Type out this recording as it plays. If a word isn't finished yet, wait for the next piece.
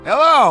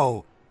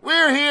Hello!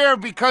 We're here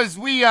because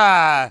we,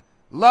 love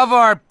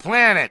our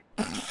planet.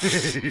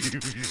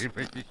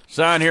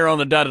 Sign here on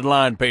the dotted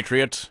line,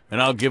 Patriots,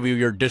 and I'll give you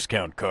your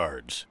discount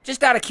cards.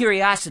 Just out of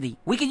curiosity,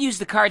 we can use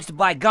the cards to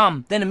buy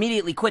gum, then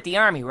immediately quit the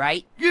army,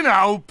 right? You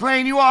know,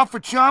 playing you off for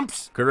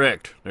chumps.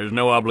 Correct. There's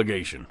no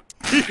obligation.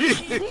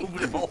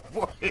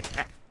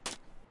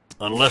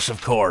 Unless,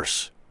 of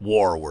course,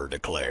 war were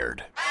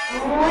declared.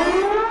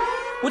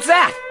 What's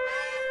that?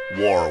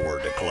 War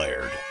were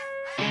declared.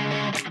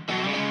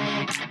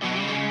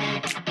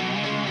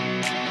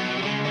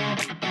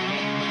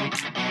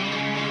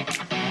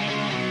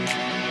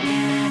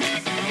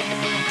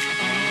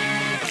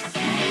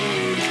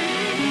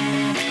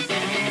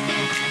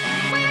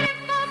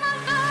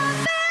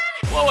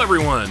 Hello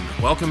everyone,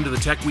 welcome to the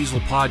Tech Weasel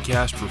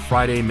podcast for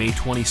Friday, May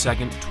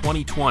 22nd,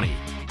 2020.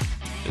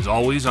 As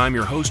always, I'm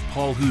your host,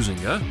 Paul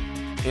Huizinga,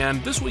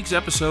 and this week's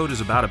episode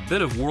is about a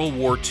bit of World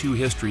War II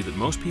history that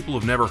most people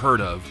have never heard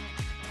of,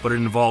 but it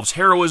involves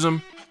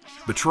heroism,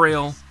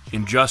 betrayal,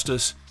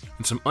 injustice,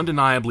 and some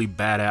undeniably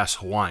badass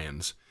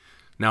Hawaiians.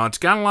 Now, it's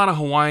got a lot of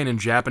Hawaiian and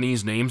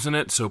Japanese names in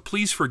it, so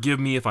please forgive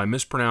me if I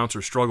mispronounce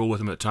or struggle with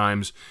them at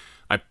times.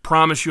 I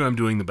promise you I'm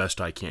doing the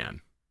best I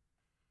can.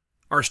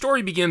 Our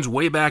story begins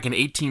way back in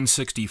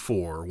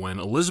 1864 when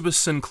Elizabeth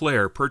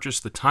Sinclair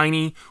purchased the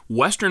tiny,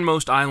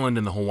 westernmost island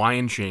in the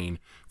Hawaiian chain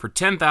for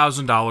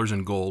 $10,000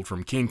 in gold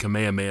from King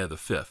Kamehameha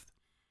V.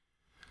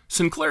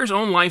 Sinclair's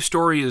own life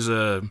story is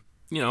kind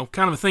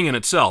of a thing in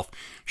itself.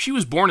 She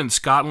was born in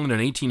Scotland in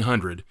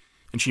 1800,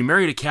 and she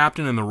married a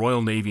captain in the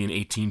Royal Navy in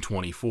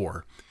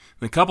 1824.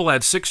 The couple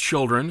had 6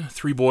 children,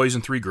 3 boys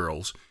and 3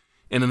 girls,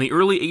 and in the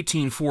early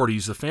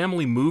 1840s, the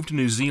family moved to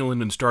New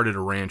Zealand and started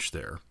a ranch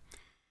there.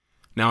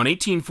 Now, in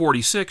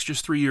 1846,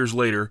 just 3 years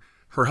later,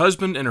 her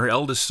husband and her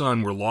eldest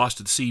son were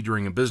lost at sea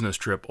during a business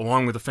trip,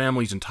 along with the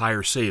family's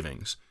entire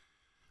savings.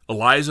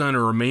 Eliza and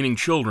her remaining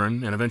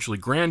children, and eventually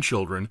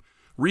grandchildren,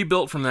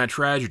 rebuilt from that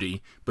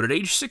tragedy, but at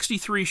age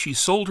 63 she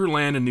sold her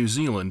land in New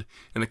Zealand,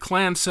 and the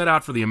clan set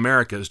out for the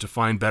Americas to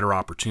find better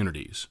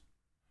opportunities.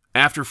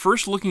 After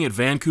first looking at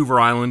Vancouver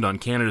Island on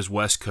Canada's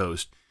west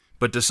coast,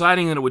 but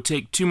deciding that it would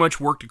take too much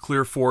work to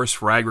clear forests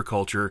for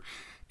agriculture,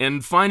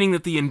 and finding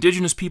that the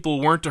indigenous people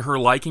weren't to her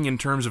liking in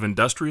terms of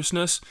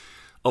industriousness,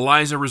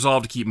 Eliza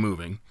resolved to keep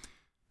moving.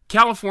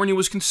 California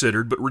was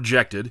considered, but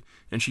rejected,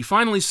 and she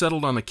finally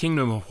settled on the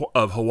Kingdom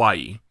of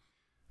Hawaii.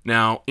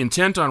 Now,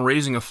 intent on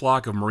raising a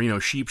flock of merino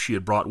sheep she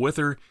had brought with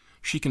her,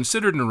 she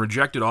considered and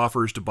rejected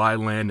offers to buy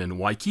land in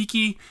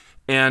Waikiki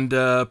and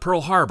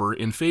Pearl Harbor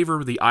in favor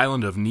of the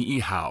island of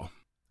Niihau.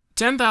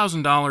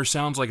 $10,000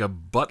 sounds like a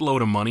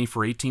buttload of money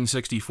for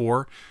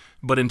 1864,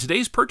 but in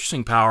today's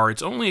purchasing power,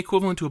 it's only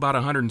equivalent to about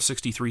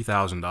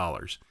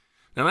 $163,000.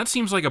 Now that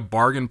seems like a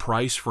bargain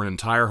price for an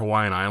entire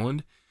Hawaiian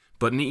island,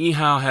 but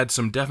Niihau had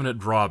some definite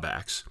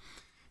drawbacks.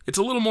 It's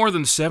a little more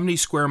than 70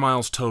 square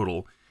miles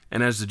total,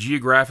 and as the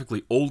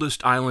geographically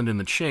oldest island in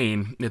the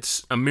chain,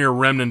 it's a mere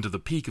remnant of the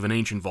peak of an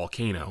ancient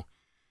volcano.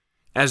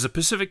 As the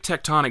Pacific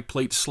tectonic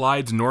plate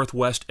slides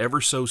northwest ever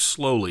so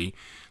slowly,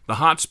 the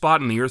hot spot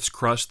in the Earth's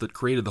crust that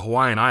created the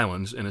Hawaiian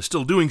Islands, and is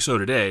still doing so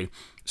today,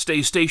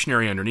 stays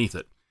stationary underneath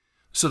it.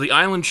 So the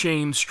island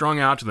chain strung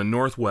out to the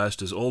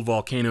northwest as old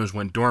volcanoes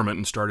went dormant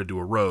and started to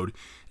erode,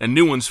 and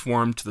new ones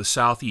formed to the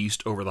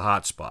southeast over the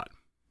hot spot.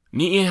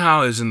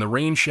 Niihau is in the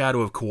rain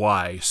shadow of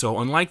Kauai, so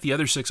unlike the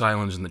other 6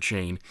 islands in the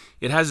chain,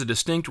 it has a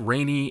distinct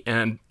rainy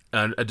and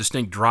a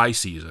distinct dry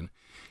season,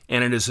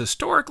 and it has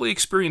historically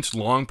experienced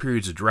long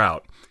periods of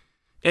drought.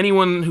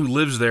 Anyone who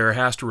lives there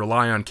has to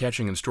rely on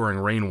catching and storing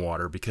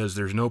rainwater because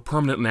there's no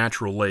permanent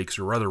natural lakes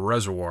or other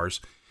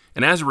reservoirs,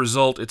 and as a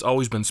result, it's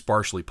always been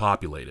sparsely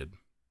populated.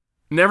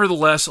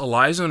 Nevertheless,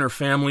 Eliza and her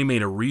family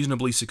made a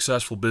reasonably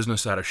successful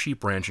business out of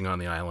sheep ranching on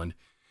the island,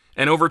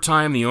 and over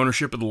time the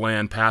ownership of the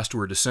land passed to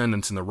her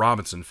descendants in the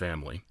Robinson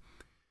family.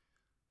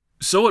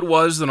 So it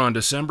was that on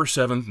December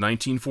 7,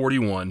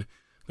 1941,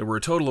 there were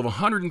a total of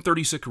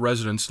 136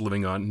 residents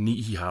living on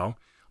Niihau,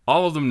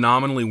 all of them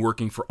nominally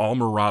working for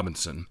Almer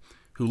Robinson,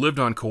 who lived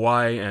on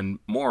Kauai and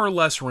more or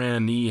less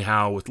ran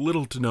Niihau with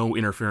little to no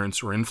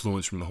interference or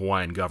influence from the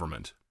Hawaiian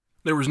government.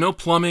 There was no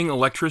plumbing,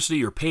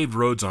 electricity, or paved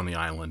roads on the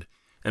island,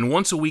 and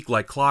once a week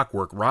like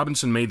clockwork,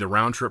 Robinson made the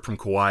round trip from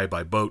Kauai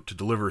by boat to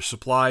deliver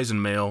supplies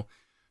and mail,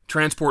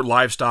 transport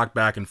livestock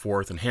back and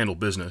forth, and handle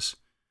business.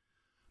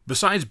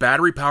 Besides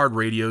battery-powered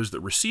radios that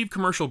received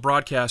commercial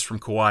broadcasts from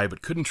Kauai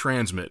but couldn't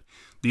transmit,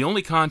 the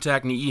only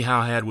contact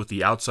Niihau had with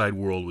the outside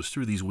world was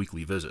through these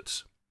weekly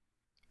visits.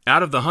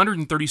 Out of the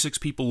 136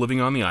 people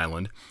living on the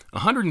island,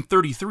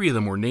 133 of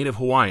them were native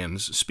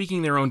Hawaiians,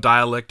 speaking their own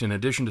dialect in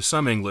addition to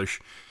some English,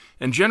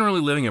 and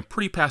generally living a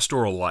pretty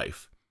pastoral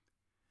life.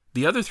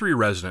 The other 3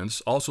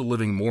 residents, also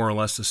living more or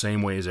less the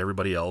same way as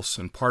everybody else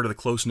and part of the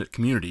close-knit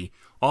community,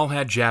 all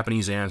had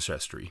Japanese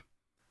ancestry.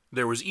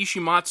 There was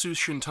Ishimatsu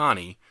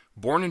Shintani,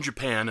 born in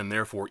Japan and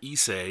therefore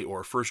Issei,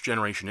 or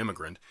first-generation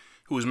immigrant,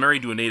 who was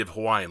married to a native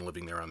Hawaiian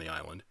living there on the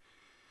island.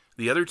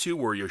 The other 2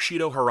 were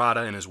Yoshido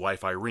Harada and his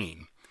wife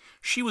Irene.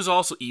 She was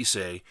also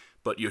Issei,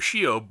 but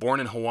Yoshio, born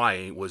in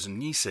Hawaii, was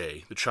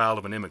Nisei, the child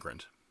of an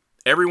immigrant.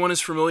 Everyone is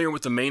familiar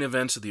with the main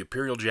events of the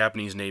Imperial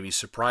Japanese Navy's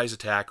surprise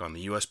attack on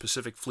the U.S.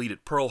 Pacific Fleet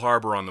at Pearl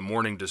Harbor on the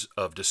morning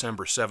of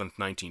December 7,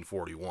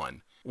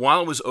 1941.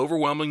 While it was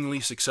overwhelmingly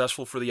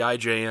successful for the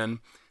IJN,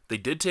 they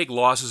did take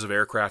losses of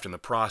aircraft in the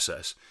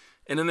process,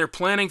 and in their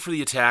planning for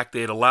the attack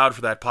they had allowed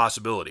for that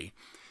possibility.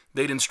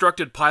 They'd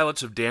instructed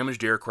pilots of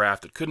damaged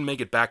aircraft that couldn't make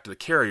it back to the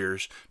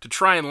carriers to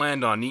try and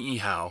land on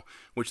Niihau,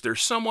 which their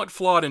somewhat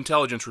flawed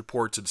intelligence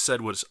reports had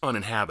said was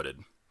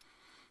uninhabited.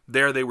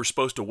 There they were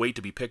supposed to wait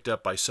to be picked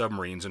up by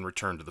submarines and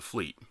returned to the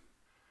fleet.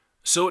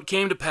 So it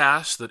came to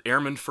pass that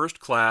Airman First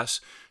Class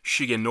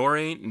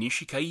Shigenori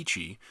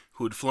Nishikaichi,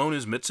 who had flown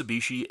his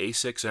Mitsubishi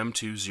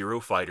A6M2 Zero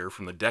fighter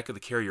from the deck of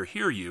the carrier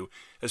Hiryu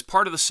as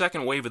part of the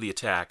second wave of the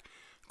attack,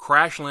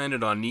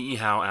 crash-landed on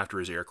Niihau after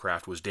his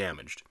aircraft was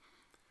damaged.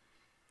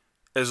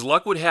 As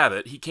luck would have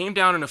it, he came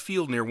down in a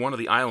field near one of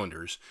the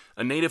islanders,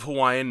 a native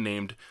Hawaiian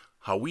named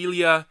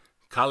Hawilia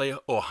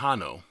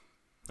Kaleohano.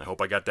 I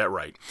hope I got that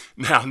right.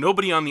 Now,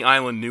 nobody on the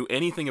island knew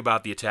anything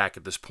about the attack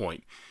at this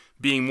point,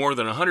 being more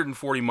than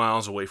 140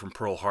 miles away from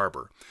Pearl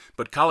Harbor,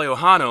 but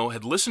Kaleohano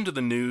had listened to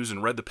the news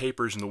and read the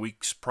papers in the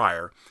weeks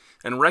prior,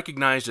 and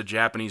recognized a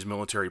Japanese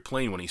military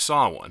plane when he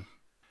saw one.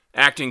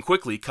 Acting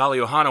quickly,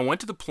 Kaleohano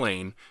went to the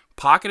plane,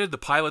 pocketed the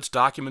pilot's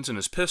documents in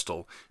his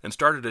pistol, and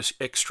started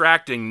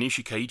extracting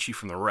Nishikaichi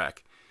from the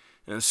wreck.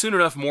 And soon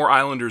enough, more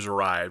islanders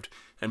arrived,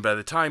 and by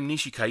the time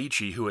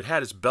Nishikaichi, who had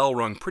had his bell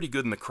rung pretty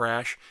good in the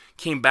crash,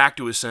 came back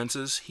to his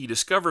senses, he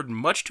discovered,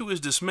 much to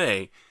his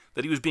dismay,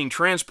 that he was being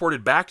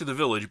transported back to the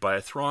village by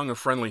a throng of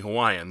friendly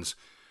Hawaiians,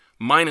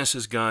 minus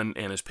his gun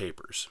and his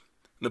papers.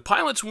 The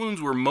pilot's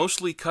wounds were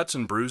mostly cuts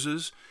and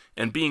bruises,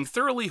 and being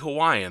thoroughly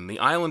Hawaiian, the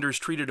islanders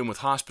treated him with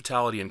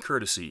hospitality and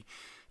courtesy,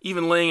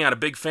 even laying out a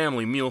big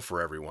family meal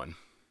for everyone.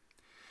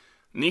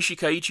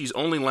 Nishikaichi's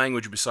only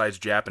language besides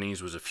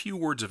Japanese was a few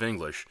words of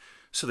English,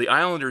 so the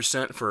islanders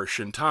sent for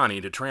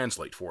Shintani to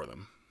translate for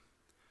them.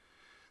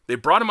 They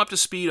brought him up to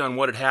speed on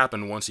what had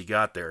happened once he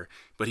got there,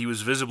 but he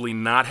was visibly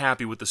not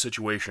happy with the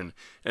situation,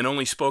 and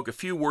only spoke a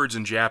few words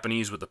in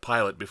Japanese with the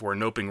pilot before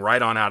noping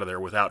right on out of there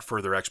without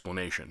further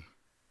explanation.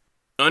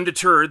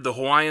 Undeterred, the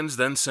Hawaiians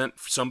then sent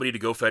somebody to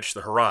go fetch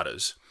the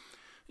Haradas.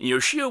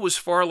 Yoshio was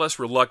far less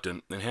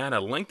reluctant and had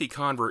a lengthy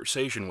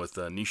conversation with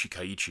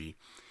Nishikaichi,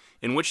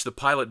 in which the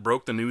pilot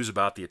broke the news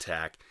about the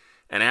attack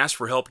and asked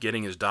for help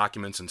getting his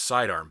documents and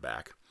sidearm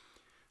back.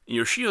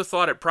 Yoshio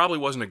thought it probably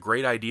wasn't a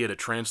great idea to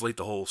translate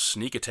the whole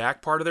sneak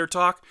attack part of their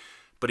talk,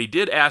 but he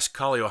did ask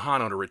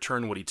Kaleohano to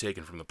return what he'd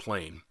taken from the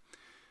plane.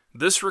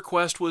 This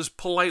request was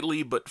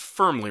politely but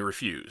firmly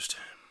refused.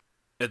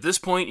 At this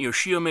point,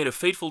 Yoshio made a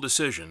fateful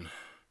decision.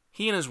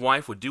 He and his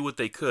wife would do what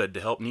they could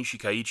to help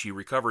Nishikaichi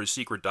recover his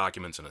secret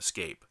documents and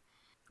escape.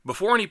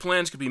 Before any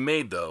plans could be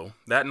made, though,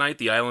 that night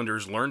the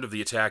islanders learned of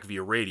the attack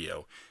via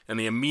radio, and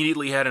they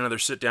immediately had another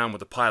sit-down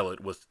with the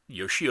pilot, with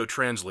Yoshio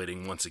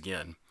translating once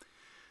again.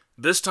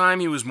 This time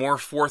he was more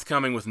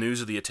forthcoming with news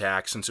of the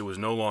attack since it was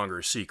no longer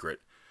a secret.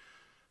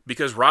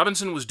 Because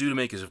Robinson was due to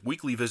make his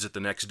weekly visit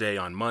the next day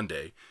on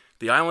Monday,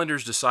 the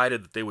islanders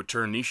decided that they would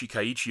turn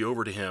Nishikaichi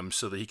over to him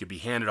so that he could be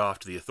handed off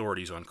to the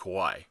authorities on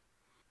Kauai.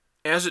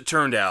 As it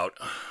turned out,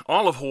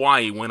 all of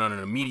Hawaii went on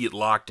an immediate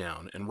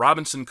lockdown, and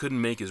Robinson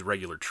couldn't make his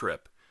regular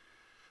trip.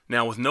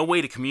 Now, with no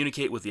way to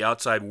communicate with the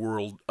outside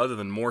world other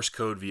than Morse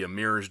code via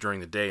mirrors during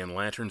the day and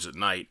lanterns at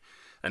night,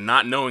 and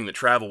not knowing that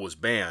travel was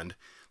banned,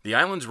 the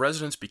island's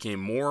residents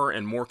became more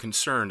and more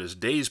concerned as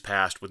days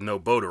passed with no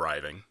boat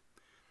arriving.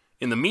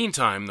 In the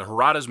meantime, the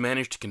Haradas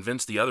managed to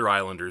convince the other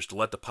islanders to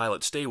let the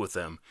pilot stay with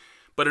them,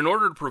 but in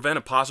order to prevent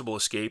a possible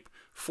escape,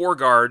 4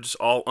 guards,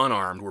 all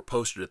unarmed, were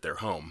posted at their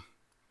home.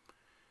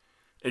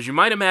 As you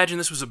might imagine,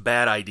 this was a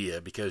bad idea,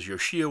 because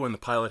Yoshio and the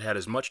pilot had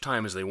as much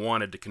time as they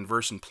wanted to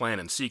converse and plan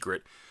in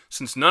secret,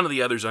 since none of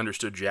the others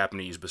understood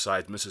Japanese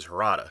besides Mrs.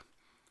 Harada.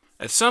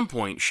 At some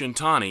point,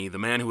 Shintani, the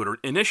man who had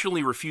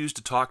initially refused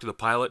to talk to the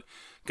pilot,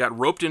 got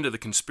roped into the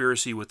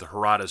conspiracy with the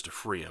Haradas to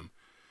free him.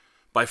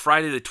 By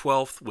Friday the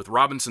 12th, with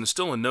Robinson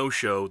still a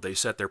no-show, they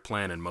set their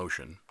plan in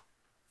motion.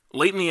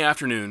 Late in the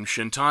afternoon,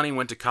 Shintani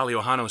went to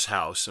Kaleohano's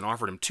house and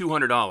offered him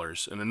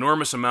 $200, an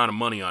enormous amount of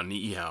money on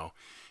Niihau,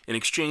 in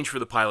exchange for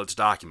the pilot's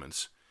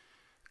documents.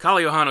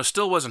 Kaleohano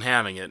still wasn't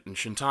having it, and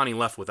Shintani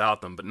left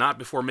without them, but not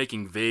before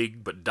making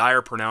vague but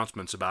dire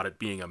pronouncements about it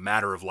being a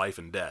matter of life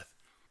and death.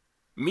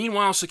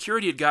 Meanwhile,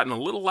 security had gotten a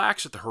little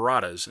lax at the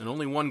Haradas, and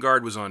only one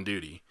guard was on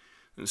duty.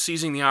 And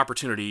seizing the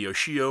opportunity,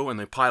 Yoshio and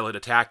the pilot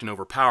attacked and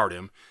overpowered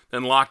him,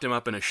 then locked him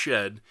up in a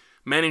shed,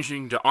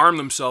 managing to arm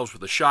themselves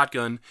with a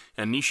shotgun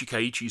and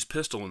Nishikaichi's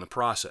pistol in the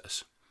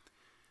process.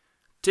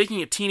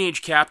 Taking a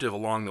teenage captive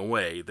along the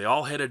way, they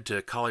all headed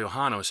to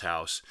Kaleohano's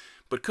house,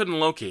 but couldn't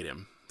locate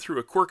him. Through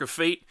a quirk of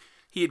fate,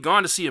 he had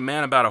gone to see a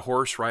man about a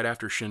horse right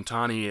after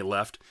Shintani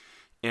left,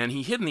 and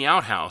he hid in the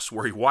outhouse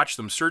where he watched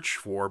them search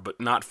for but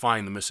not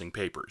find the missing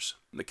papers.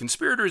 The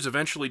conspirators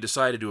eventually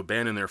decided to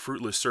abandon their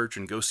fruitless search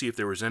and go see if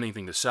there was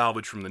anything to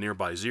salvage from the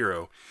nearby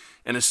Zero,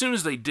 and as soon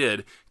as they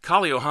did,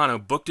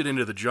 Kaleohano booked it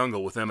into the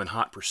jungle with them in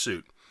hot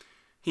pursuit.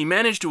 He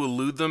managed to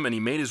elude them, and he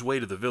made his way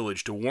to the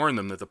village to warn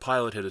them that the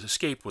pilot had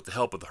escaped with the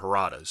help of the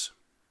Haradas.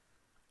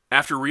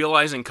 After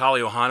realizing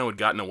Kaleohano had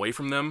gotten away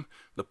from them,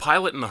 the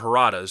pilot and the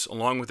Haradas,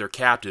 along with their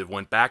captive,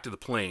 went back to the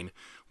plane,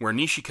 where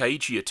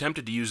Nishikaichi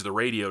attempted to use the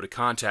radio to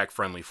contact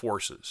friendly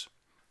forces.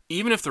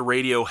 Even if the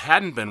radio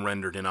hadn't been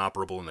rendered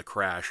inoperable in the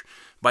crash,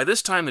 by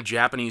this time the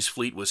Japanese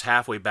fleet was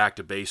halfway back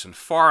to base and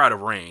far out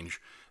of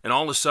range, and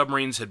all the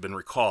submarines had been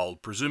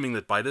recalled, presuming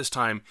that by this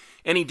time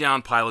any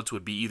downed pilots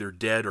would be either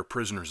dead or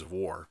prisoners of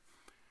war.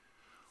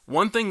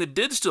 One thing that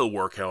did still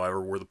work,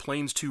 however, were the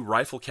plane's 2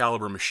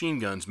 rifle-caliber machine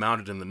guns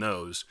mounted in the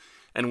nose,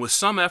 and with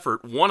some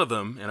effort, one of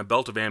them and a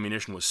belt of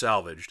ammunition was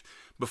salvaged,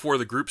 before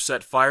the group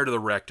set fire to the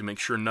wreck to make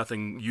sure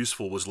nothing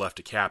useful was left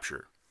to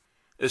capture.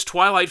 As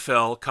twilight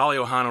fell,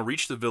 Kaleohano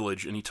reached the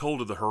village and he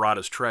told of the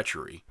Harada's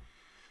treachery.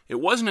 It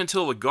wasn't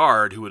until the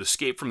guard, who had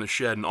escaped from the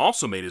shed and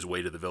also made his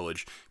way to the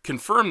village,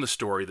 confirmed the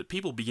story that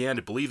people began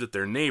to believe that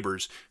their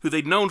neighbors, who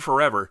they'd known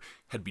forever,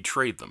 had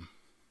betrayed them.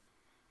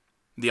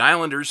 The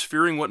islanders,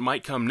 fearing what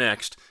might come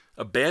next,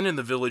 abandoned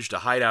the village to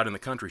hide out in the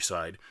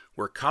countryside,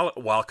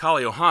 while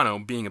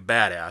Kaleohano, being a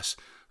badass,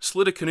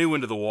 slid a canoe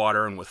into the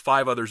water and with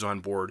 5 others on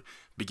board,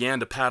 began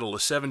to paddle the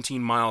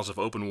 17 miles of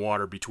open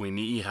water between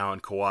Niihau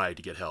and Kauai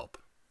to get help.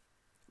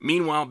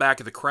 Meanwhile,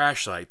 back at the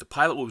crash site, the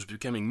pilot was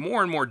becoming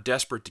more and more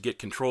desperate to get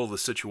control of the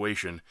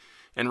situation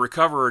and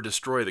recover or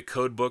destroy the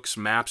codebooks,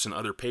 maps, and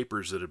other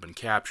papers that had been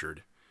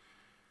captured.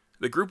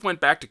 The group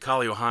went back to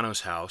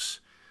Kaleohano's house,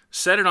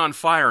 set it on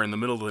fire in the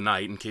middle of the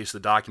night in case the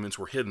documents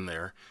were hidden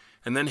there,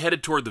 and then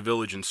headed toward the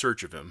village in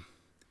search of him.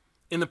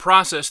 In the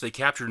process, they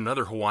captured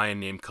another Hawaiian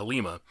named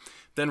Kalima,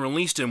 then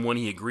released him when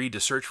he agreed to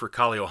search for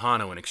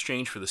Kaleohano in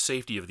exchange for the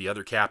safety of the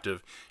other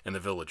captive and the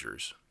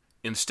villagers.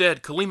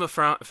 Instead, Kalima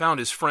found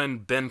his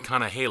friend Ben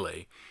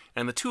Kanahele,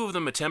 and the 2 of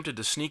them attempted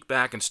to sneak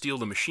back and steal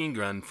the machine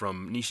gun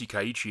from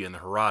Nishikaichi and the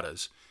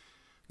Haradas.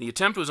 The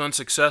attempt was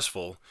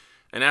unsuccessful,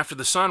 and after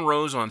the sun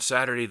rose on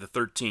Saturday the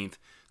 13th,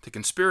 the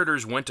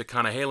conspirators went to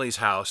Kanahele's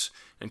house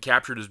and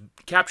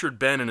captured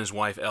Ben and his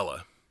wife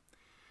Ella.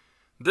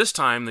 This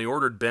time, they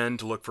ordered Ben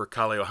to look for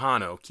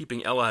Kaleohano,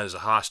 keeping Ella as a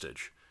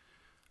hostage.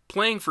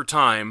 Playing for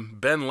time,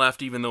 Ben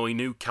left even though he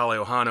knew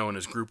Kaleohano and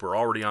his group were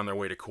already on their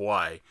way to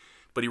Kauai,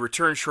 but he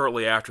returned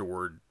shortly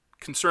afterward,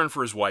 concerned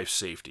for his wife's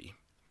safety.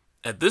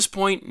 At this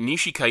point,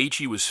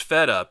 Nishikaichi was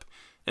fed up,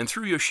 and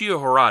through Yoshio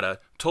Harada,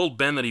 told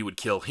Ben that he would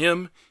kill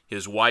him,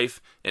 his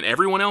wife, and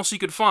everyone else he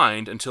could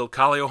find until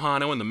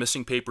Kaleohano and the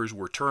missing papers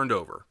were turned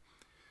over.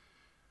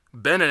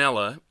 Ben and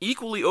Ella,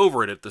 equally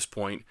over it at this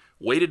point,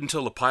 waited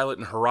until the pilot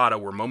and Harada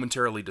were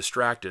momentarily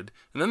distracted,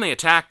 and then they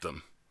attacked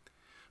them.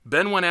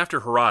 Ben went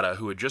after Harada,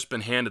 who had just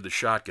been handed the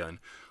shotgun,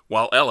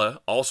 while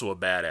Ella, also a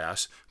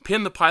badass,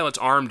 pinned the pilot's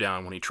arm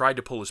down when he tried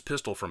to pull his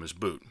pistol from his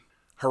boot.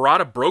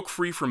 Harada broke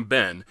free from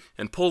Ben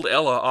and pulled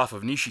Ella off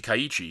of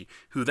Nishikaichi,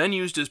 who then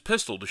used his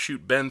pistol to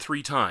shoot Ben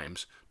 3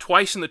 times,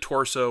 twice in the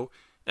torso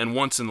and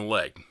once in the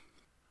leg.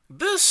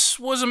 This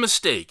was a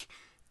mistake,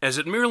 as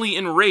it merely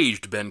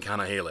enraged Ben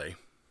Kanahele.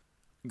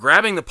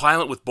 Grabbing the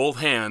pilot with both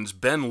hands,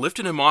 Ben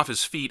lifted him off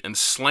his feet and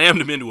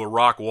slammed him into a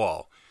rock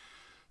wall.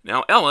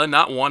 Now Ella,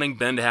 not wanting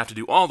Ben to have to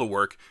do all the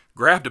work,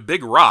 grabbed a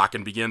big rock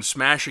and began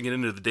smashing it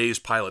into the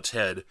dazed pilot's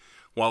head,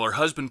 while her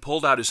husband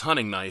pulled out his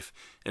hunting knife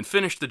and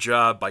finished the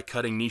job by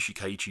cutting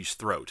Nishikaichi's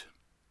throat.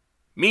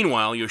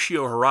 Meanwhile,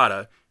 Yoshio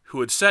Harada, who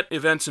had set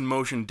events in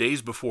motion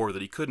days before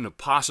that he couldn't have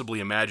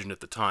possibly imagined at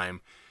the time,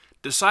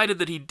 decided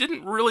that he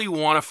didn't really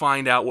want to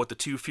find out what the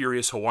 2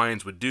 furious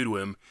Hawaiians would do to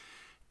him,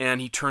 and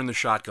he turned the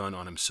shotgun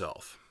on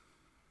himself.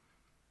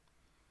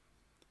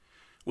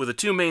 With the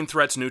 2 main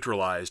threats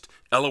neutralized,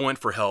 Ella went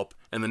for help,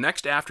 and the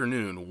next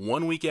afternoon,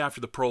 1 week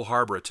after the Pearl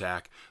Harbor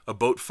attack, a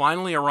boat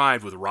finally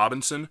arrived with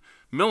Robinson,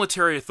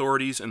 military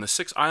authorities, and the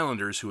 6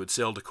 islanders who had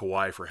sailed to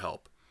Kauai for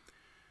help.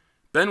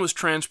 Ben was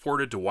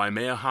transported to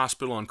Waimea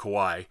Hospital on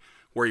Kauai,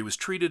 where he was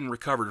treated and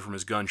recovered from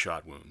his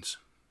gunshot wounds.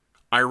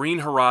 Irene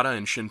Harada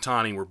and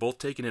Shintani were both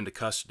taken into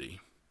custody.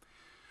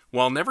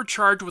 While never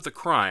charged with a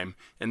crime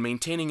and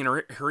maintaining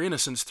her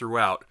innocence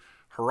throughout,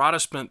 Harada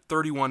spent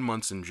 31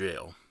 months in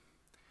jail.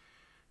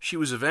 She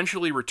was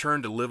eventually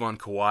returned to live on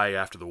Kauai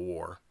after the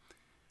war.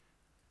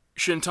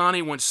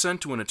 Shintani was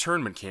sent to an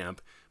internment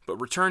camp,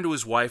 but returned to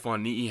his wife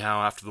on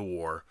Niihau after the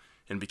war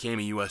and became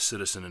a U.S.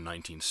 citizen in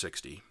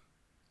 1960.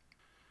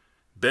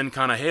 Ben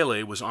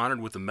Kanahele was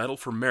honored with the Medal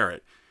for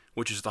Merit,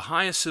 which is the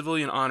highest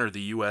civilian honor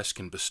the U.S.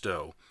 can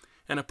bestow,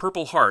 and a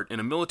Purple Heart in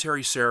a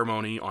military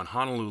ceremony on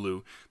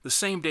Honolulu the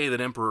same day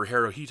that Emperor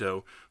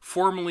Hirohito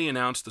formally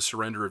announced the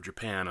surrender of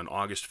Japan on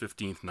August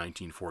 15,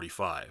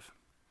 1945.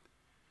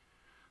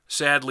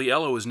 Sadly,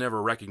 Ella was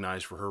never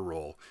recognized for her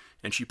role,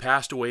 and she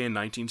passed away in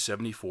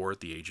 1974 at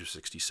the age of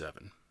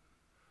 67.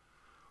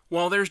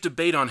 While there's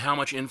debate on how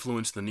much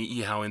influence the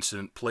Niihau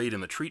incident played in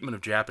the treatment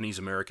of Japanese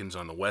Americans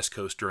on the West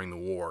Coast during the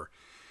war,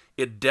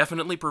 it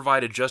definitely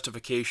provided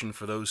justification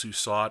for those who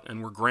sought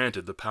and were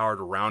granted the power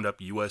to round up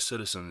U.S.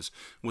 citizens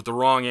with the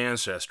wrong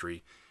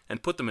ancestry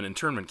and put them in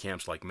internment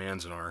camps like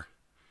Manzanar.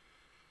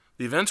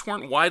 The events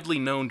weren't widely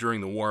known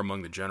during the war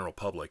among the general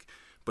public,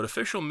 but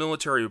official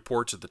military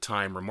reports at the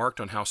time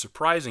remarked on how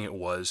surprising it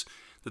was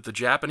that the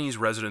Japanese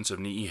residents of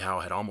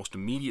Niihau had almost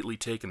immediately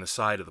taken the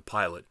side of the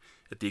pilot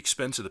at the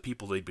expense of the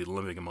people they'd been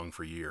living among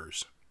for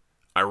years.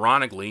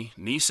 Ironically,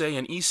 Nisei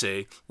and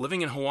Issei,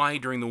 living in Hawaii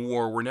during the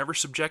war, were never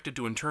subjected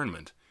to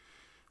internment.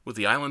 With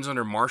the islands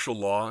under martial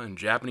law and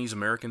Japanese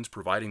Americans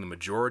providing the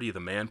majority of the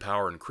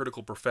manpower in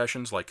critical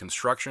professions like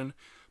construction,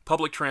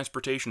 public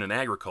transportation, and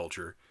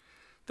agriculture,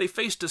 they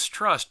faced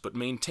distrust but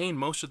maintained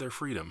most of their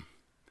freedom.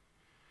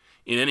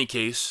 In any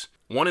case,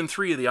 1 in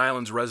 3 of the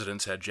island's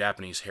residents had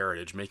Japanese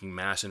heritage, making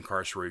mass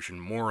incarceration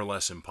more or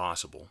less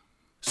impossible.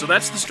 So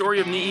that's the story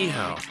of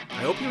Niihau.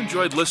 I hope you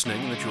enjoyed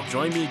listening and that you'll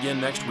join me again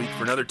next week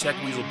for another Tech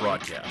Weasel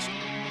broadcast.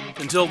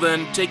 Until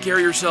then, take care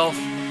of yourself,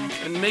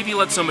 and maybe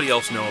let somebody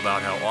else know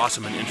about how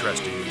awesome and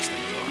interesting these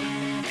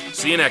things are.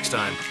 See you next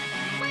time.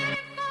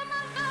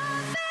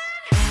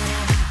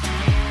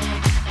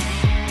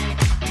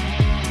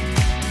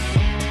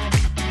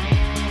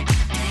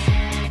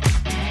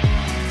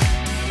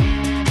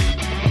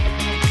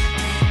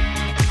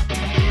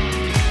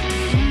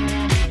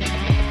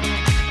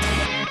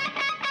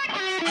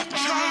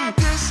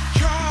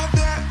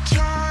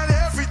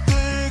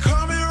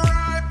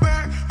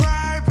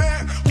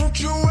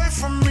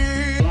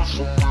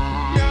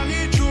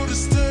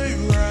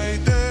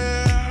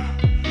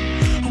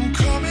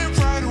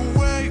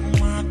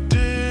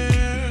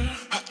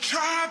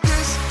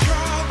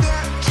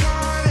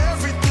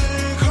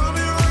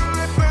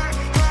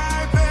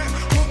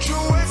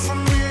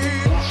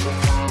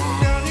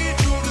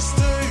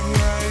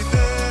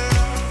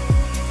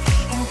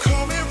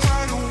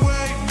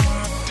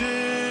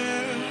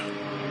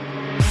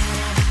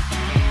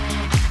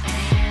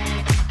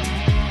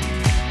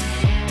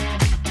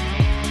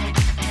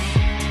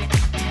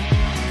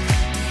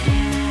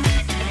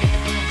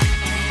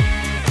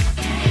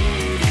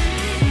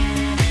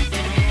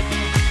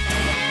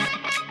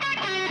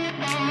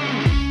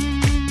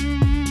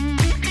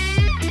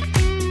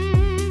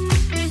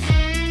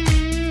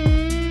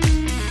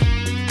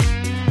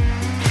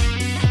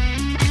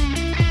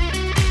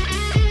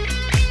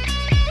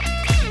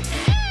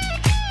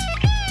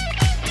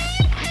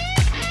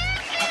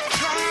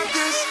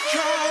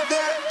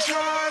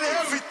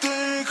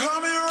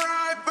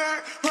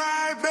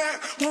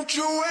 Won't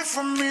you wait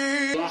for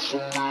me?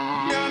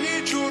 I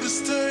need you to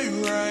stay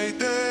right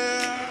there.